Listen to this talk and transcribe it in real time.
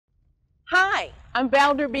Hi, I'm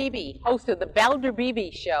Valder Beebe, host of the Valder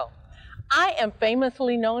Beebe Show. I am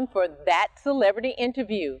famously known for That Celebrity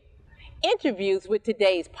Interview. Interviews with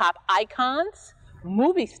today's pop icons,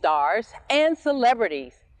 movie stars, and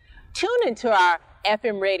celebrities. Tune into our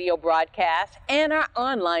FM radio broadcast and our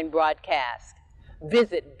online broadcast.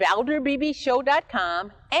 Visit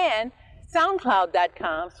ValderBeebeShow.com and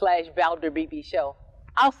SoundCloud.com/ValderBeebeShow.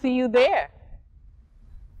 I'll see you there.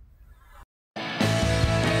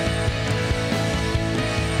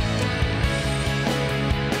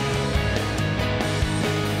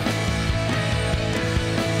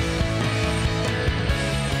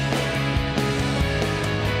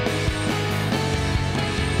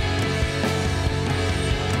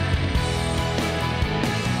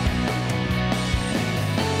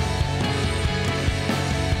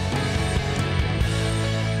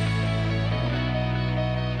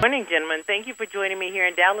 Good morning, gentlemen. Thank you for joining me here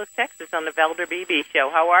in Dallas, Texas on the Valder Beebe Show.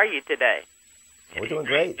 How are you today? We're doing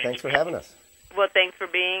great. Thanks for having us. Well, thanks for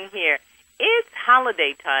being here. It's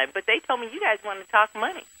holiday time, but they told me you guys want to talk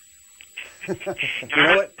money. You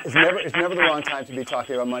know what? It's never the wrong time to be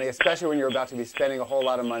talking about money, especially when you're about to be spending a whole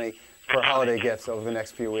lot of money for holiday gifts over the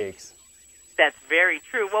next few weeks. That's very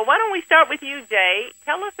true. Well, why don't we start with you, Jay?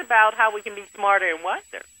 Tell us about how we can be smarter and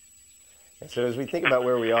wiser. So as we think about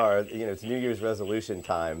where we are, it's New Year's resolution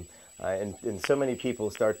time, and so many people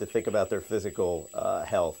start to think about their physical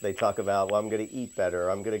health. They talk about, well, I'm going to eat better,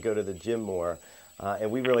 I'm going to go to the gym more, and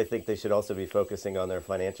we really think they should also be focusing on their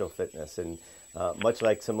financial fitness. And much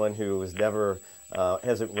like someone who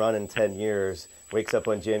hasn't run in 10 years, wakes up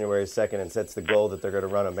on January 2nd and sets the goal that they're going to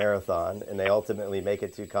run a marathon, and they ultimately make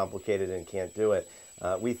it too complicated and can't do it,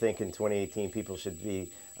 we think in 2018 people should be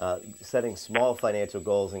setting small financial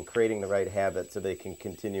goals and creating the right habits so they can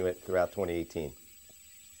continue it throughout 2018.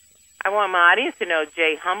 I want my audience to know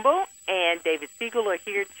Jay Humble and David Siegel are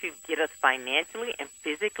here to get us financially and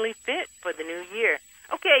physically fit for the new year.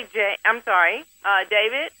 Okay, David,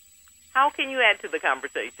 how can you add to the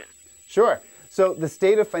conversation? Sure. So the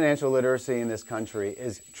state of financial literacy in this country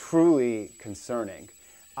is truly concerning.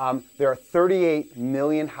 There are 38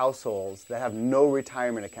 million households that have no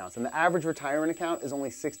retirement accounts, and the average retirement account is only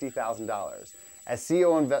 $60,000. As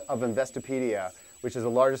CEO of Investopedia, which is the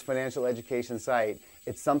largest financial education site,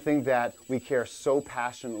 it's something that we care so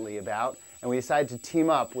passionately about, and we decided to team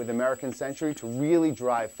up with American Century to really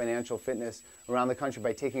drive financial fitness around the country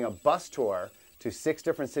by taking a bus tour to 6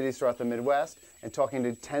 different cities throughout the Midwest and talking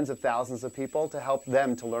to tens of thousands of people to help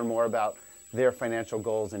them to learn more about their financial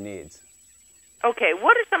goals and needs. Okay,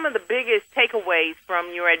 what are some of the biggest takeaways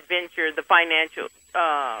from your adventure, the financial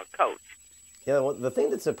coach? Yeah, well, the thing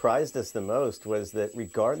that surprised us the most was that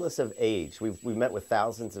regardless of age, we met with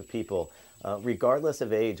thousands of people, regardless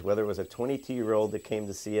of age, whether it was a 22-year-old that came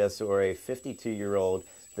to see us or a 52-year-old,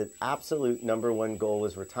 the absolute number one goal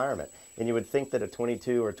was retirement. And you would think that a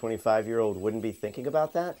 22 or 25-year-old wouldn't be thinking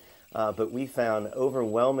about that, but we found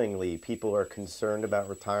overwhelmingly people are concerned about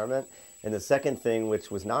retirement. And the second thing,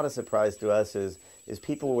 which was not a surprise to us, is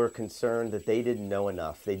people were concerned that they didn't know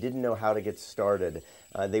enough. They didn't know how to get started.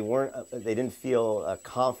 They didn't feel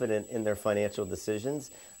confident in their financial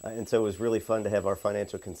decisions, and so it was really fun to have our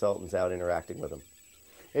financial consultants out interacting with them.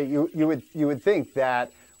 You would think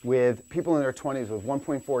that with people in their 20s with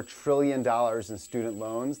 $1.4 trillion in student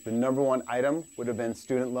loans, the number one item would have been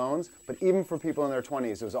student loans. But even for people in their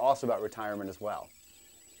 20s, it was also about retirement as well.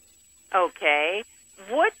 Okay.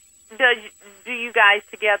 What do you guys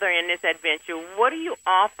together in this adventure, what do you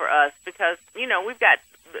offer us? Because, we've got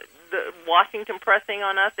the Washington pressing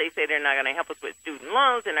on us. They say they're not going to help us with student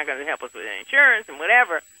loans. They're not going to help us with insurance and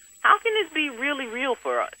whatever. How can this be really real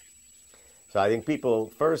for us? So I think people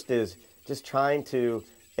first is just trying to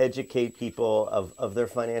educate people of their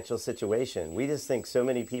financial situation. We just think so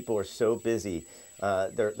many people are so busy.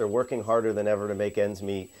 They're working harder than ever to make ends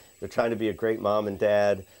meet. They're trying to be a great mom and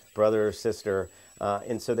dad, brother or sister.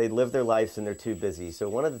 And so they live their lives and they're too busy. So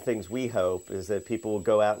one of the things we hope is that people will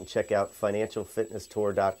go out and check out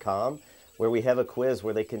financialfitnesstour.com, where we have a quiz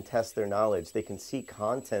where they can test their knowledge. They can see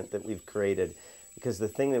content that we've created. Because the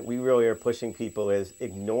thing that we really are pushing people is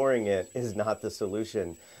ignoring it is not the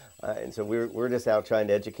solution. And so we're just out trying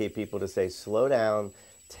to educate people to say, slow down,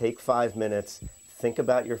 take 5 minutes, think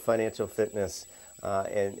about your financial fitness,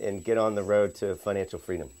 and get on the road to financial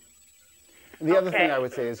freedom. The other thing I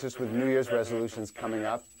would say is just with New Year's resolutions coming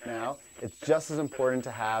up now, it's just as important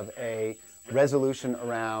to have a resolution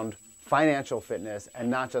around financial fitness and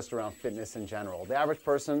not just around fitness in general. The average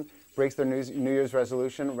person breaks their New Year's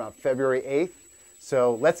resolution around February 8th.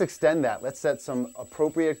 So let's extend that. Let's set some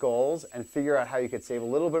appropriate goals and figure out how you could save a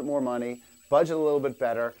little bit more money, budget a little bit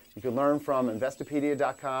better. You can learn from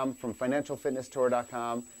Investopedia.com, from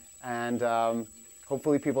FinancialFitnessTour.com, and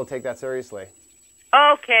hopefully people take that seriously.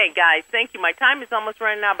 Okay, guys, thank you. My time is almost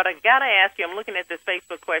running out, but I got to ask you, I'm looking at this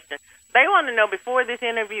Facebook question. They want to know before this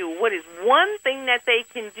interview, what is one thing that they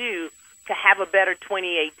can do to have a better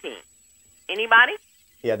 2018? Anybody?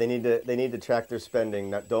 Yeah, they need to track their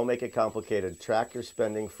spending. Don't make it complicated. Track your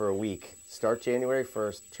spending for a week. Start January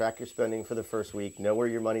 1st. Track your spending for the first week. Know where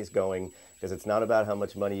your money's going, because it's not about how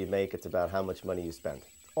much money you make. It's about how much money you spend.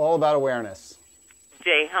 All about awareness.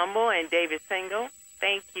 Jay Humble and David Single,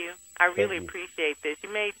 thank you. I really appreciate this. You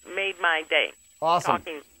made my day. Awesome.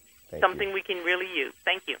 Talking something we can really use.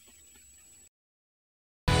 Thank you.